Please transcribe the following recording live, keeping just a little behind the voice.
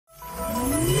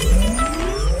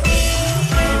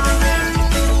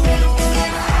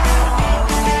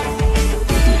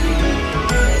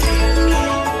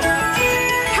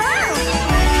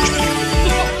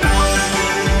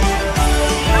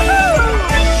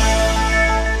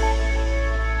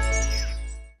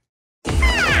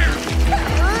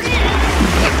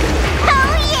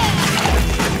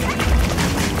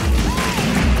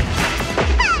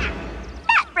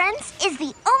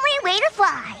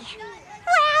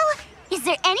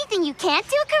there anything you can't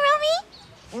do,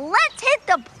 Kuromi? Let's hit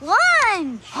the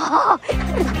plunge! Huh?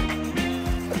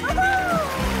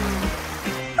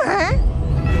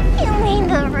 You mean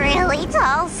the really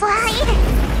tall slide?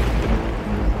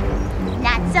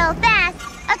 Not so fast.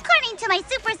 According to my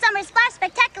Super Summer Splash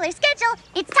Spectacular schedule,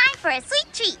 it's time for a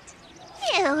sweet treat.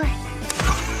 Ew.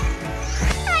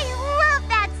 I love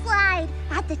that slide.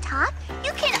 At the top,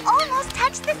 you can almost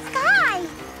touch the sky.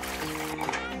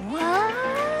 What?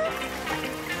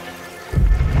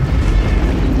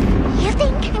 You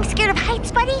think I'm scared of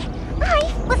heights, buddy?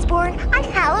 I was born on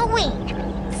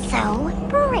Halloween, so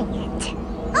bring it.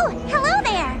 Oh, hello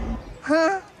there.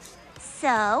 Huh?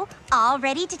 So, all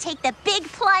ready to take the big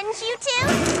plunge, you two?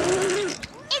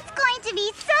 It's going to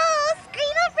be so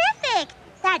screamerific!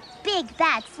 That big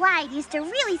bad slide used to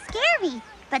really scare me,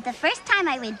 but the first time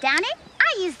I went down it,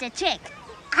 I used a trick.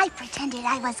 I pretended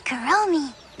I was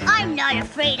Kuromi. I'm not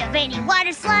afraid of any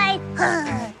water slide.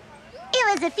 It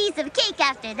was a piece of cake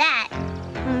after that.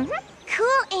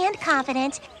 Cool and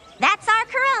confident. That's our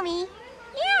Kuromi.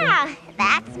 Yeah,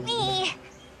 that's me.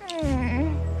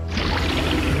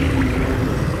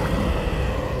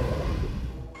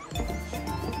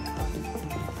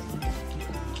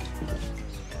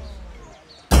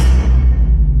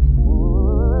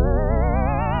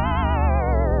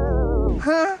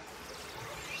 Huh?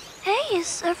 Hey,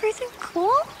 is everything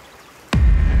cool?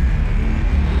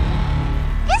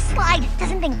 This slide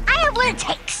doesn't think I have what it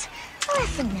takes.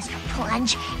 Listen, Mr.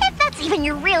 Plunge, if that's even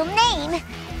your real name,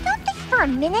 don't think for a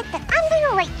minute that I'm going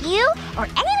to let you or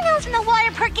anyone else in the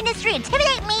water park industry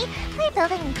intimidate me by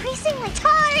building increasingly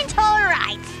taller and taller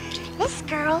rides. This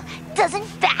girl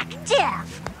doesn't back down.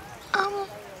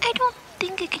 I don't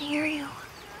think I can hear you.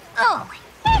 Oh,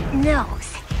 it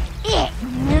knows. It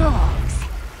knows.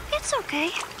 It's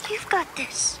okay. You've got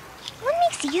this. What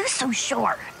makes you so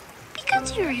sure?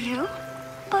 Because you're you.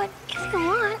 But if you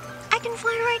want, I can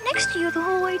fly right next to you the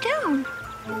whole way down.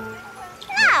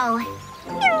 No,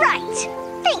 you're right.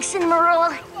 Thanks,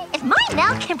 Emerald. If my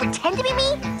Mel can pretend to be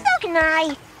me, so can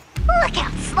I. Look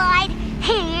out, Slide.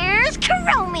 Here's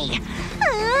Kuromi.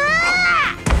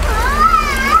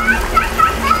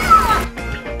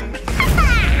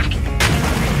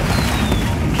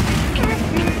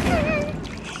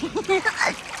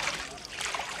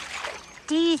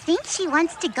 Do you think she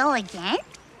wants to go again?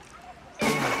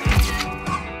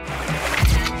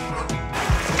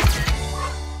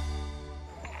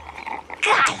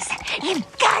 Guys, you've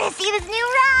got to see this new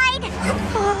ride!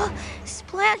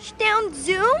 Splashdown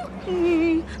Zoom?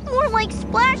 More like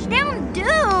Splashdown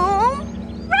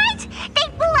Doom! Right? They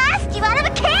blast you out of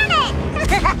a cannon!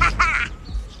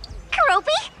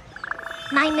 Kuromi?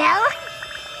 My Mel?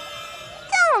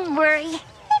 Don't worry.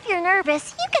 If you're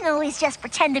nervous, you can always just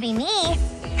pretend to be me.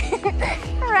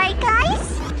 Right,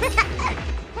 guys?